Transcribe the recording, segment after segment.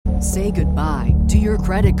Say goodbye to your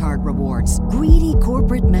credit card rewards. Greedy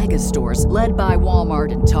corporate mega stores, led by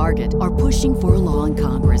Walmart and Target, are pushing for a law in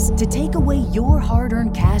Congress to take away your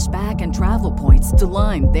hard-earned cash back and travel points to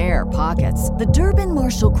line their pockets. The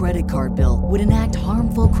Durbin-Marshall credit card bill would enact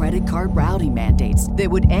harmful credit card routing mandates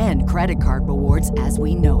that would end credit card rewards as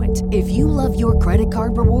we know it. If you love your credit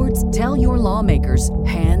card rewards, tell your lawmakers,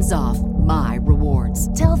 hands off my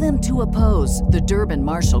rewards. Tell them to oppose the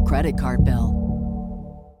Durbin-Marshall credit card bill.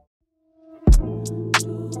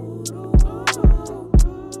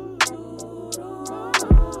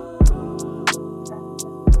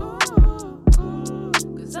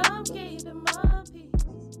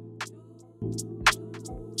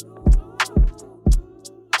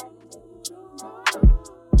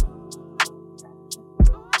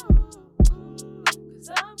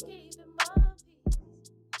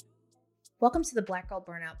 Welcome to the Black Girl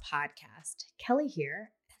Burnout Podcast. Kelly here.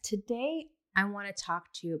 Today, I want to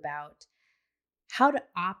talk to you about how to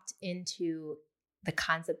opt into the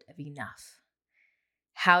concept of enough,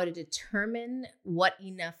 how to determine what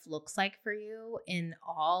enough looks like for you in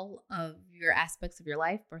all of your aspects of your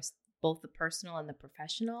life, both the personal and the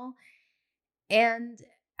professional, and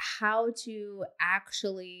how to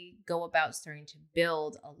actually go about starting to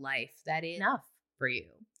build a life that is enough for you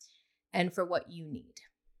and for what you need.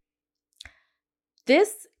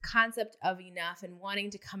 This concept of enough and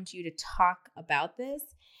wanting to come to you to talk about this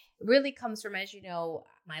really comes from, as you know,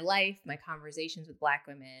 my life, my conversations with Black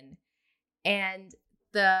women, and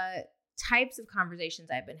the types of conversations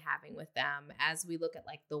I've been having with them as we look at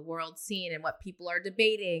like the world scene and what people are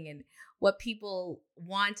debating and what people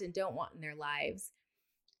want and don't want in their lives.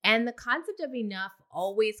 And the concept of enough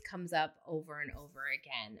always comes up over and over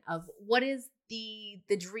again of what is the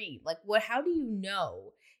dream? Like how do you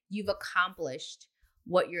know you've accomplished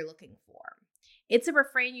what you're looking for? It's a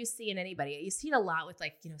refrain you see in anybody. You see it a lot with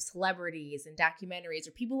celebrities and documentaries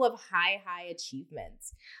or people who have high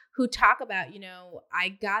achievements who talk about, I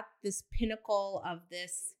got this pinnacle of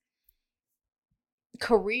this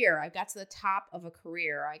career. I got to the top of a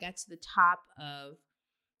career. I got to the top of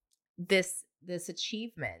this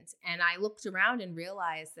achievement. And I looked around and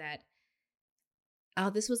realized that, oh,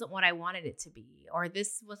 this wasn't what I wanted it to be, or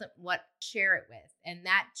this wasn't what I share it with. And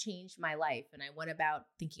that changed my life. And I went about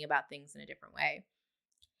thinking about things in a different way.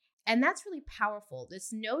 And that's really powerful.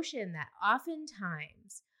 This notion that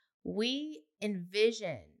oftentimes we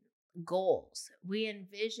envision goals, we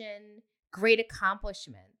envision great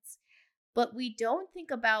accomplishments, but we don't think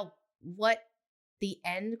about what the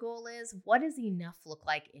end goal is. What does enough look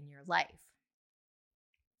like in your life?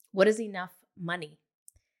 What is enough money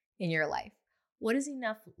in your life? What is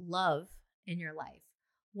enough love in your life?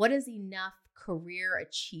 What does enough career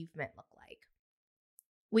achievement look like?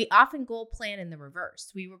 We often goal plan in the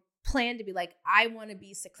reverse. We plan to be like, I want to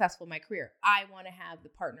be successful in my career. I want to have the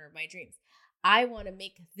partner of my dreams. I want to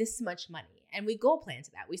make this much money. And we goal plan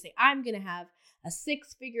to that. We say, I'm going to have a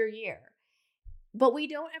 6-figure year. But we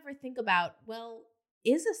don't ever think about, well,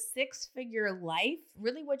 is a 6-figure life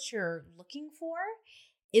really what you're looking for?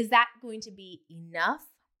 Is that going to be enough?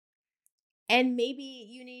 And maybe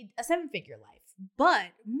you need a 7-figure life. But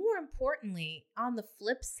more importantly, on the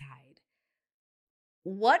flip side,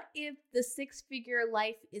 what if the 6-figure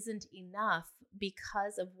life isn't enough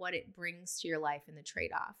because of what it brings to your life in the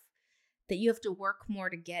trade-off? That you have to work more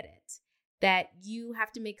to get it. That you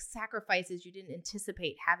have to make sacrifices you didn't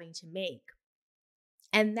anticipate having to make.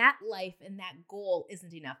 And that life and that goal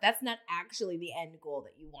isn't enough. That's not actually the end goal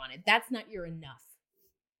that you wanted. That's not your enough.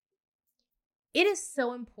 It is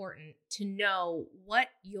so important to know what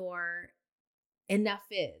your enough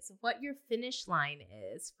is, what your finish line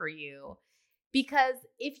is for you. Because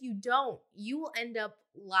if you don't, you will end up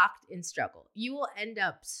locked in struggle. You will end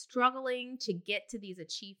up struggling to get to these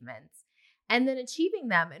achievements and then achieving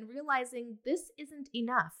them and realizing this isn't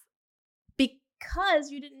enough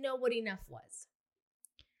because you didn't know what enough was.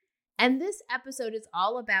 And this episode is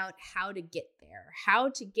all about how to get there, how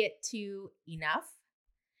to get to enough,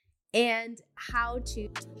 and how to.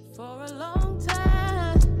 For a long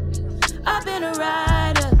time, I've been a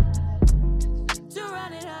rider to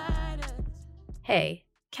run it harder. Hey,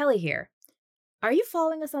 Kelly here. Are you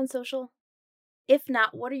following us on social? If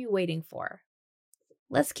not, what are you waiting for?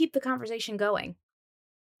 Let's keep the conversation going.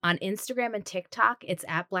 On Instagram and TikTok, it's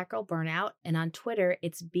at Black Girl Burnout, and on Twitter,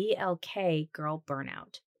 it's BLK Girl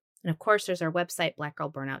Burnout. And of course, there's our website,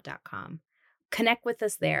 blackgirlburnout.com. Connect with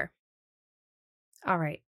us there. All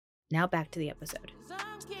right, now back to the episode.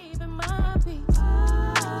 I'm keeping my peace.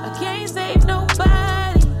 I can't save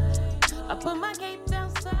nobody. I put my cape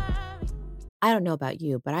down, sorry. I don't know about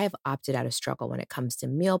you, but I have opted out of struggle when it comes to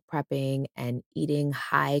meal prepping and eating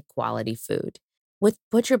high quality food. With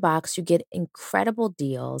ButcherBox, you get incredible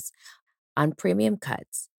deals on premium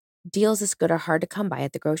cuts. Deals as good are hard to come by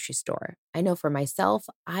at the grocery store. I know for myself,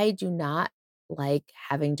 I do not like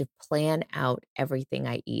having to plan out everything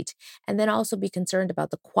I eat and then also be concerned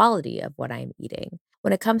about the quality of what I'm eating.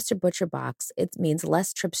 When it comes to ButcherBox, it means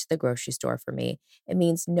less trips to the grocery store for me. It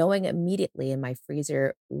means knowing immediately in my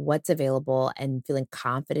freezer what's available and feeling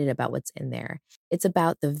confident about what's in there. It's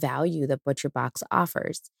about the value that ButcherBox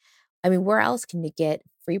offers. I mean, where else can you get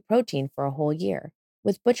free protein for a whole year?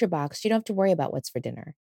 With ButcherBox, you don't have to worry about what's for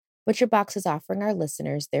dinner. ButcherBox is offering our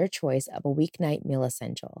listeners their choice of a weeknight meal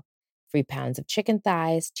essential: 3 pounds of chicken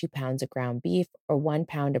thighs, 2 pounds of ground beef, or 1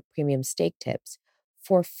 pound of premium steak tips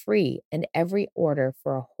for free in every order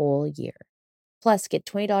for a whole year. Plus, get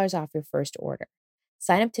 $20 off your first order.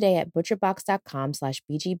 Sign up today at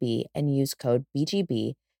butcherbox.com/BGB and use code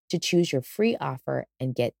BGB to choose your free offer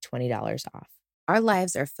and get $20 off. Our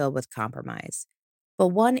lives are filled with compromise, but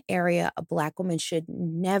one area a Black woman should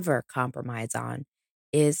never compromise on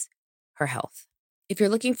is her health. If you're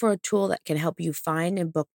looking for a tool that can help you find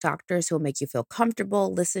and book doctors who will make you feel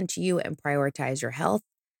comfortable, listen to you, and prioritize your health,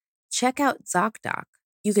 check out ZocDoc.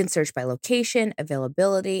 You can search by location,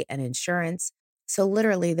 availability, and insurance. So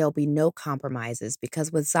literally, there'll be no compromises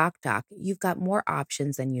because with ZocDoc, you've got more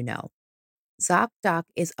options than you know. ZocDoc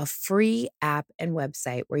is a free app and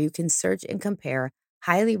website where you can search and compare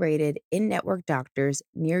highly rated in-network doctors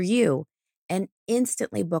near you and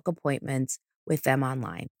instantly book appointments with them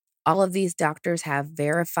online. All of these doctors have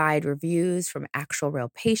verified reviews from actual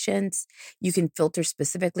real patients. You can filter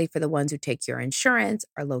specifically for the ones who take your insurance,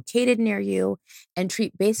 are located near you, and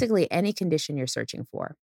treat basically any condition you're searching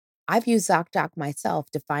for. I've used ZocDoc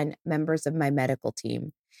myself to find members of my medical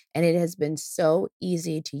team, and it has been so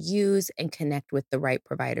easy to use and connect with the right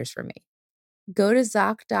providers for me. Go to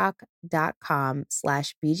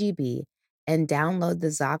ZocDoc.com/BGB and download the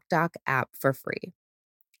ZocDoc app for free.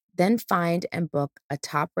 Then find and book a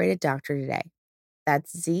top-rated doctor today.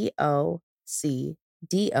 That's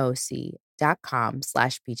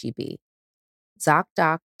ZocDoc.com/BGB.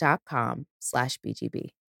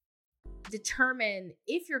 ZocDoc.com/BGB. Determine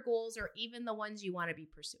if your goals are even the ones you want to be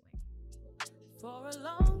pursuing. For a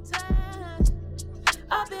long time,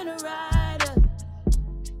 I've been a rider.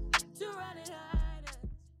 To ride it harder.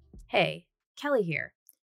 Hey, Kelly here.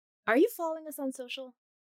 Are you following us on social?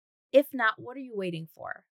 If not, what are you waiting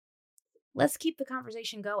for? Let's keep the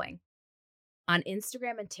conversation going. On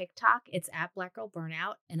Instagram and TikTok, it's at Black Girl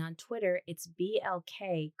Burnout, and on Twitter, it's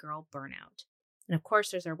BLK Girl Burnout. And of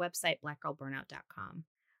course, there's our website, blackgirlburnout.com.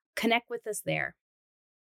 Connect with us there.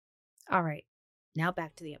 All right, now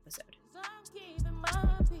back to the episode. So I'm keeping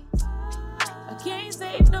my peace. I can't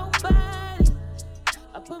save nobody.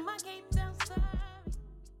 I put my cape down, sorry.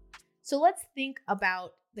 So let's think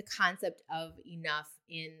about the concept of enough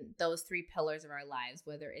in those three pillars of our lives,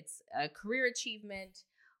 whether it's a career achievement,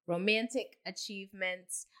 romantic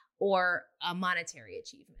achievements, or monetary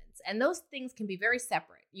achievements. And those things can be very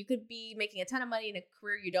separate. You could be making a ton of money in a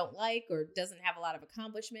career you don't like or doesn't have a lot of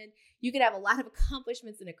accomplishment. You could have a lot of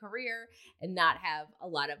accomplishments in a career and not have a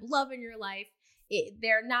lot of love in your life.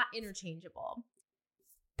 They're not interchangeable.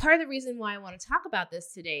 Part of the reason why I want to talk about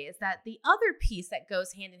this today is that the other piece that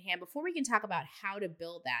goes hand in hand, before we can talk about how to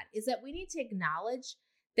build that, is that we need to acknowledge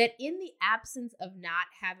that in the absence of not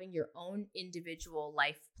having your own individual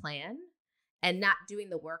life plan and not doing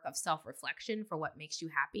the work of self-reflection for what makes you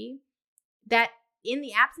happy, that in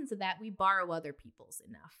the absence of that, we borrow other people's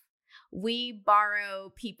enough. We borrow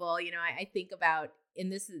people, I think about,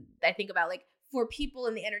 like, for people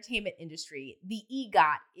in the entertainment industry, the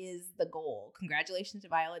EGOT is the goal. Congratulations to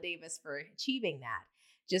Viola Davis for achieving that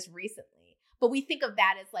just recently. But we think of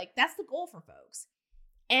that as like, that's the goal for folks.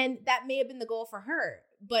 And that may have been the goal for her.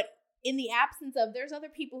 But in the absence of, there's other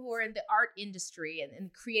people who are in the art industry and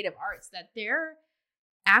in creative arts that their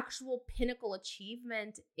actual pinnacle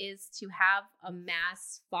achievement is to have a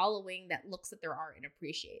mass following that looks at their art and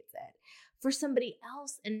appreciates it. For somebody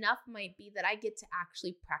else, enough might be that I get to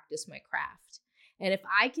actually practice my craft. And if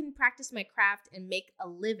I can practice my craft and make a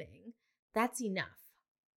living, that's enough.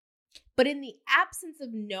 But in the absence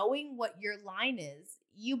of knowing what your line is,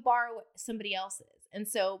 you borrow somebody else's. And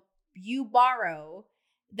so you borrow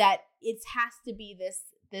that it has to be this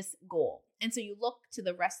goal. And so you look to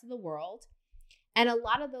the rest of the world. And a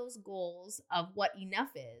lot of those goals of what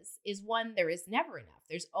enough is one, there is never enough.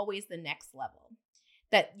 There's always the next level,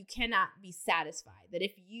 that you cannot be satisfied. That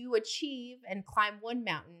if you achieve and climb one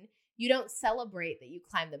mountain, you don't celebrate that you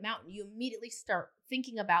climbed the mountain. You immediately start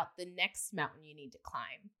thinking about the next mountain you need to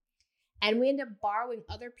climb. And we end up borrowing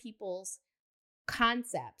other people's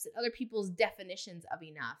concepts and other people's definitions of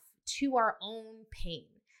enough to our own pain,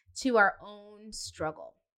 to our own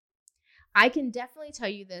struggle. I can definitely tell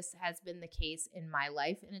you this has been the case in my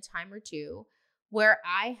life in a time or two where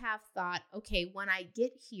I have thought, okay, when I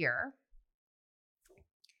get here,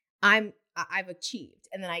 I've achieved.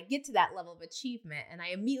 And then I get to that level of achievement and I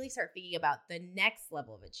immediately start thinking about the next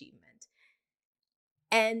level of achievement.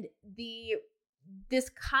 And this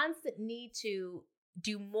constant need to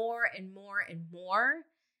do more and more and more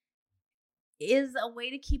is a way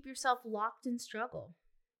to keep yourself locked in struggle.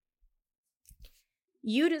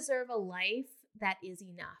 You deserve a life that is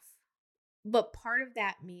enough. But part of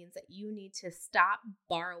that means that you need to stop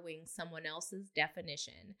borrowing someone else's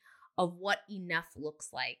definition of what enough looks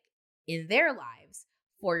like in their lives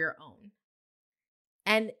for your own.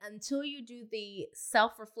 And until you do the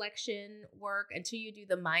self-reflection work, until you do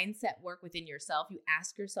the mindset work within yourself, you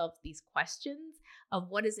ask yourself these questions of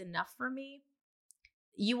what is enough for me,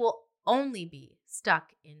 you will only be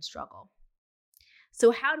stuck in struggle. So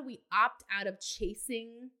how do we opt out of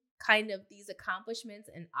chasing kind of these accomplishments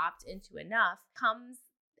and opt into enough? Comes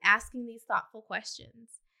asking these thoughtful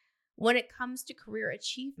questions. When it comes to career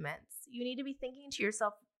achievements, you need to be thinking to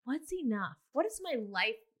yourself, what's enough? What does my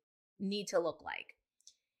life need to look like?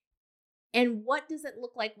 And what does it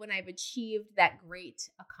look like when I've achieved that great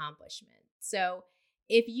accomplishment? So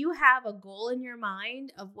if you have a goal in your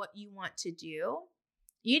mind of what you want to do,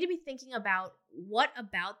 you need to be thinking about what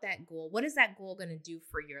about that goal? What is that goal going to do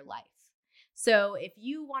for your life? So if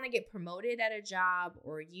you want to get promoted at a job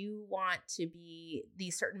or you want to be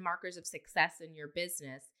these certain markers of success in your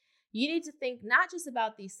business, you need to think not just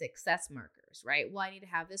about these success markers, right? Well, I need to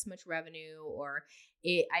have this much revenue or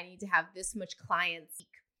I need to have this much clients.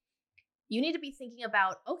 You need to be thinking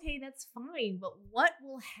about, okay, that's fine, but what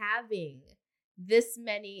will having this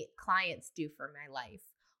many clients do for my life?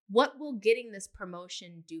 What will getting this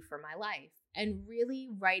promotion do for my life? And really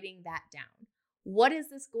writing that down. What is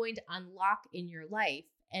this going to unlock in your life?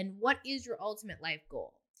 And what is your ultimate life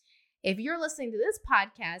goal? If you're listening to this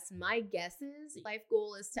podcast, my guess is life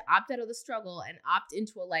goal is to opt out of the struggle and opt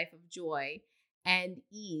into a life of joy and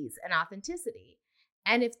ease and authenticity.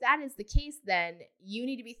 And if that is the case, then you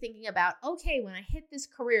need to be thinking about, okay, when I hit this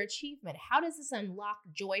career achievement, how does this unlock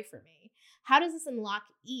joy for me? How does this unlock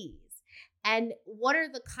ease? And what are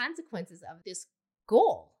the consequences of this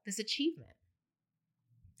goal, this achievement?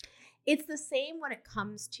 It's the same when it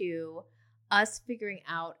comes to us figuring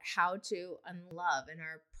out how to unlove in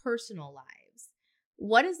our personal lives.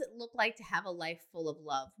 What does it look like to have a life full of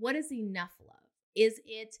love? What is enough love? Is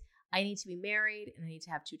it I need to be married and I need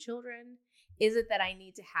to have 2 children? Is it that I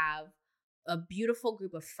need to have a beautiful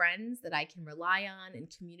group of friends that I can rely on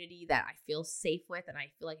and community that I feel safe with and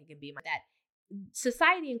I feel like I can be that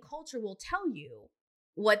society and culture will tell you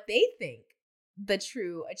what they think the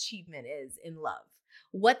true achievement is in love,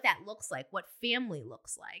 what that looks like, what family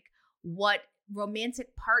looks like, what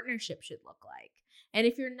romantic partnership should look like. And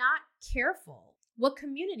if you're not careful, what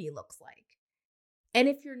community looks like. And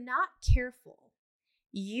if you're not careful,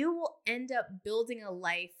 you will end up building a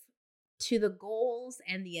life to the goals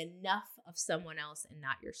and the enough of someone else and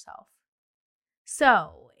not yourself.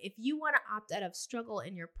 So if you want to opt out of struggle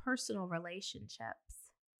in your personal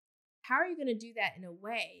relationships, how are you going to do that in a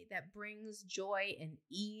way that brings joy and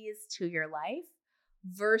ease to your life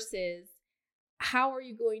versus how are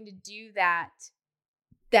you going to do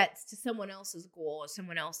that's to someone else's goal or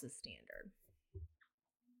someone else's standard?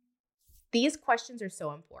 These questions are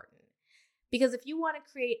so important because if you want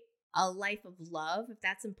to create a life of love, if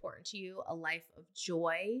that's important to you, a life of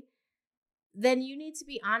joy, then you need to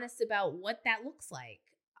be honest about what that looks like.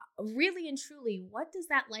 Really and truly, what does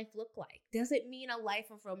that life look like? Does it mean a life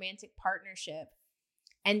of romantic partnership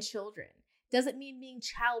and children? Does it mean being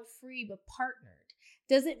child-free but partnered?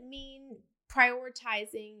 Does it mean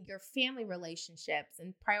prioritizing your family relationships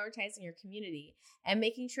and prioritizing your community and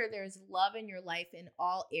making sure there's love in your life in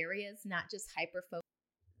all areas, not just hyper-focused?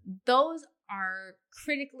 Those are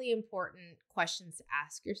critically important questions to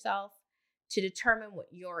ask yourself to determine what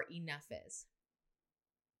your enough is.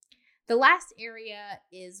 The last area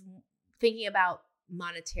is thinking about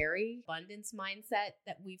monetary abundance mindset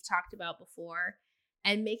that we've talked about before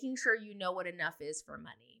and making sure you know what enough is for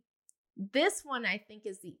money. This one I think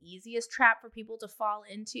is the easiest trap for people to fall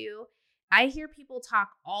into. I hear people talk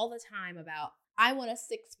all the time about, I want a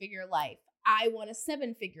 6-figure life. I want a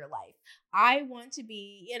 7-figure life. I want to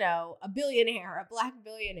be, a billionaire, a Black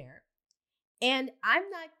billionaire. And I'm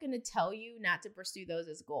not going to tell you not to pursue those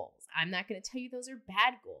as goals. I'm not going to tell you those are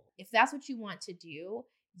bad goals. If that's what you want to do,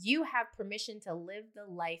 you have permission to live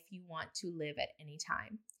the life you want to live at any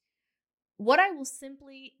time. What I will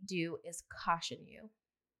simply do is caution you.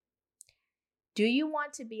 Do you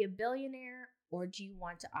want to be a billionaire or do you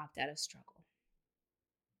want to opt out of struggle?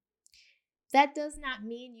 That does not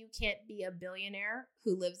mean you can't be a billionaire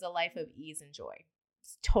who lives a life of ease and joy.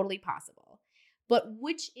 It's totally possible. But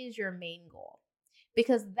which is your main goal?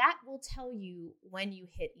 Because that will tell you when you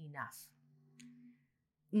hit enough.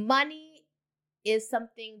 Money is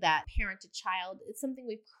something that parent to child, it's something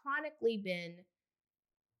we've chronically been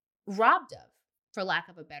robbed of, for lack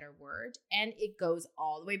of a better word. And it goes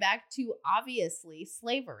all the way back to, obviously,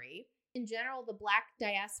 slavery. In general, the Black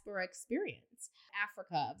diaspora experience,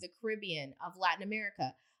 Africa, of the Caribbean, of Latin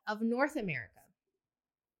America, of North America.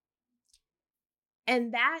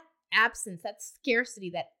 And that absence, that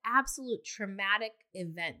scarcity, that absolute traumatic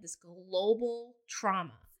event, this global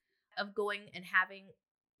trauma of going and having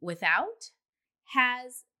without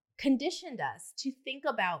has conditioned us to think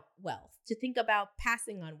about wealth, to think about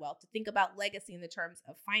passing on wealth, to think about legacy in the terms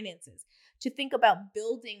of finances, to think about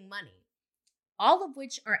building money, all of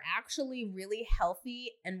which are actually really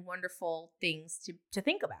healthy and wonderful things to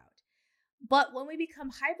think about. But when we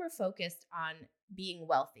become hyper-focused on being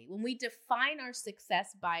wealthy, when we define our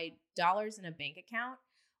success by dollars in a bank account,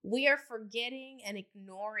 we are forgetting and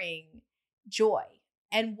ignoring joy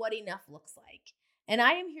and what enough looks like. And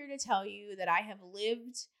I am here to tell you that I have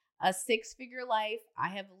lived a 6-figure life. I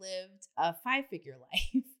have lived a 5-figure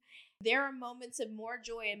life. There are moments of more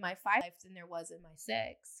joy in my 5 life than there was in my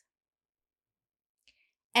 6.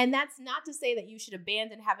 And that's not to say that you should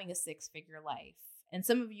abandon having a 6-figure life. And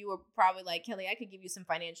some of you are probably like, Kelly, I could give you some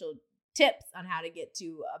financial tips on how to get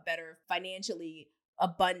to a better financially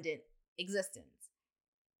abundant existence.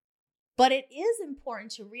 But it is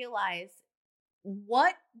important to realize,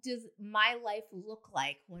 what does my life look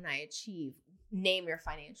like when I achieve, name your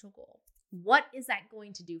financial goal? What is that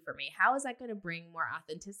going to do for me? How is that going to bring more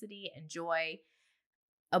authenticity and joy,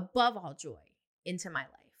 above all joy, into my life?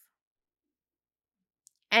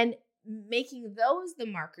 And making those the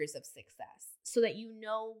markers of success so that you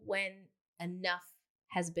know when enough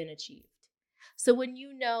has been achieved. So when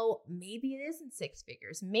you know maybe it isn't 6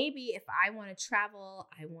 figures, maybe if I want to travel,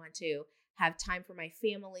 I want to have time for my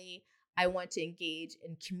family, I want to engage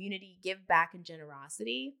in community, give back and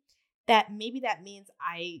generosity, that maybe that means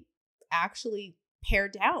I actually pare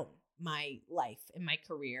down my life and my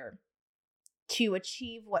career to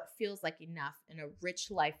achieve what feels like enough and a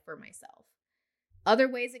rich life for myself. Other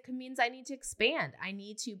ways it could mean I need to expand. I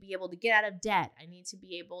need to be able to get out of debt. I need to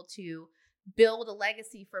be able to build a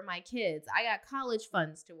legacy for my kids. I got college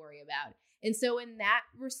funds to worry about. And so in that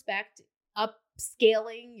respect,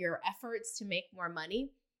 upscaling your efforts to make more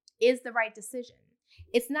money is the right decision.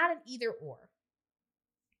 It's not an either or.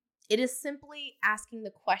 It is simply asking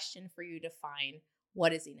the question for you to find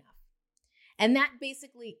what is enough. And that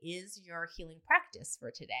basically is your healing practice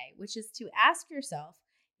for today, which is to ask yourself,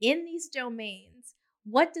 in these domains,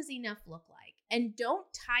 what does enough look like? And don't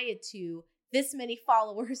tie it to this many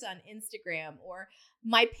followers on Instagram, or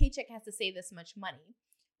my paycheck has to say this much money.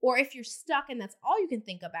 Or if you're stuck and that's all you can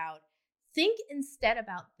think about, think instead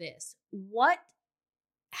about this.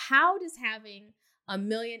 How does having 1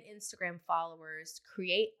 million Instagram followers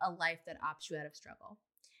create a life that opts you out of struggle,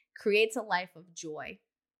 creates a life of joy?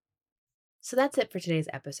 So that's it for today's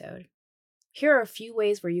episode. Here are a few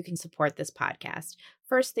ways where you can support this podcast.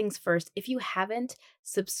 First things first, if you haven't,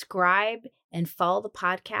 subscribe and follow the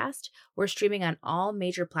podcast. We're streaming on all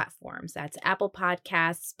major platforms. That's Apple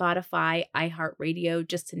Podcasts, Spotify, iHeartRadio,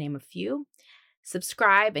 just to name a few.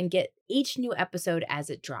 Subscribe and get each new episode as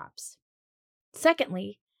it drops.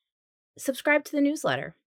 Secondly, subscribe to the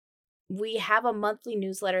newsletter. We have a monthly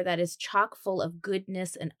newsletter that is chock full of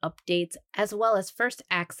goodness and updates, as well as first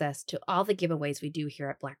access to all the giveaways we do here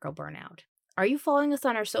at Black Girl Burnout. Are you following us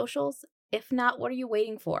on our socials? If not, what are you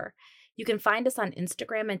waiting for? You can find us on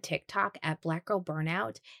Instagram and TikTok at Black Girl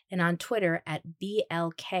Burnout and on Twitter at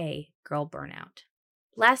BLK Girl Burnout.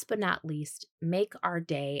 Last but not least, make our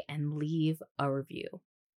day and leave a review.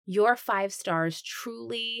 Your 5 stars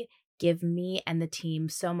truly give me and the team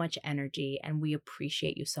so much energy, and we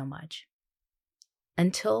appreciate you so much.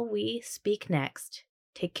 Until we speak next,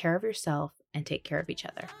 take care of yourself and take care of each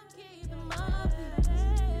other.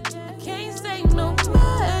 Can't say nobody.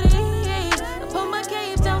 I put my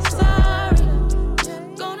cave down, sorry.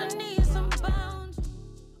 Gonna need some boundaries.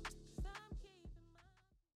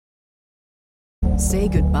 say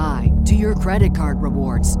goodbye to your credit card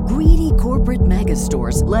rewards. Greedy corporate mega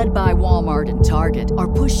stores, led by Walmart and Target,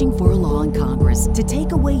 are pushing for a law in Congress to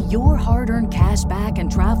take away your hard-earned cash back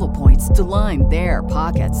and travel points to line their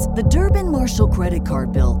pockets. The Durbin-Marshall credit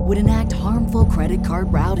card bill would enact harmful credit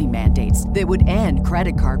card routing mandates that would end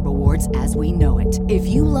credit card rewards as we know it. If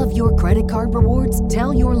you love your credit card rewards,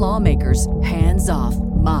 tell your lawmakers, hands off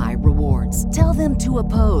my rewards. Tell them to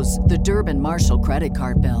oppose the Durbin-Marshall credit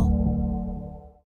card bill.